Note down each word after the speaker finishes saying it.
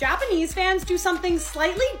Japanese fans do something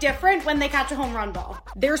slightly different when they catch a home run ball.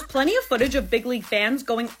 There's plenty of footage of big league fans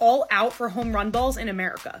going all out for home run balls in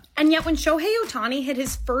America. And yet when Shohei Ohtani hit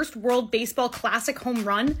his first World Baseball Classic home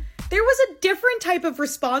run, there was a different type of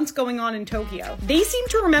response going on in Tokyo. They seem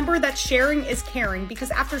to remember that sharing is caring because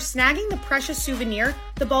after snagging the precious souvenir,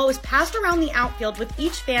 the ball was passed around the outfield with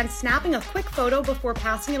each fan snapping a quick photo before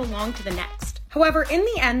passing it along to the next. However, in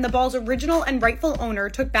the end, the ball's original and rightful owner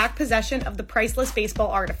took back possession of the priceless baseball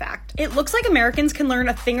artifact. It looks like Americans can learn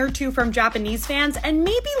a thing or two from Japanese fans and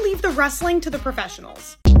maybe leave the wrestling to the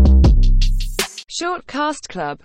professionals. Short Cast Club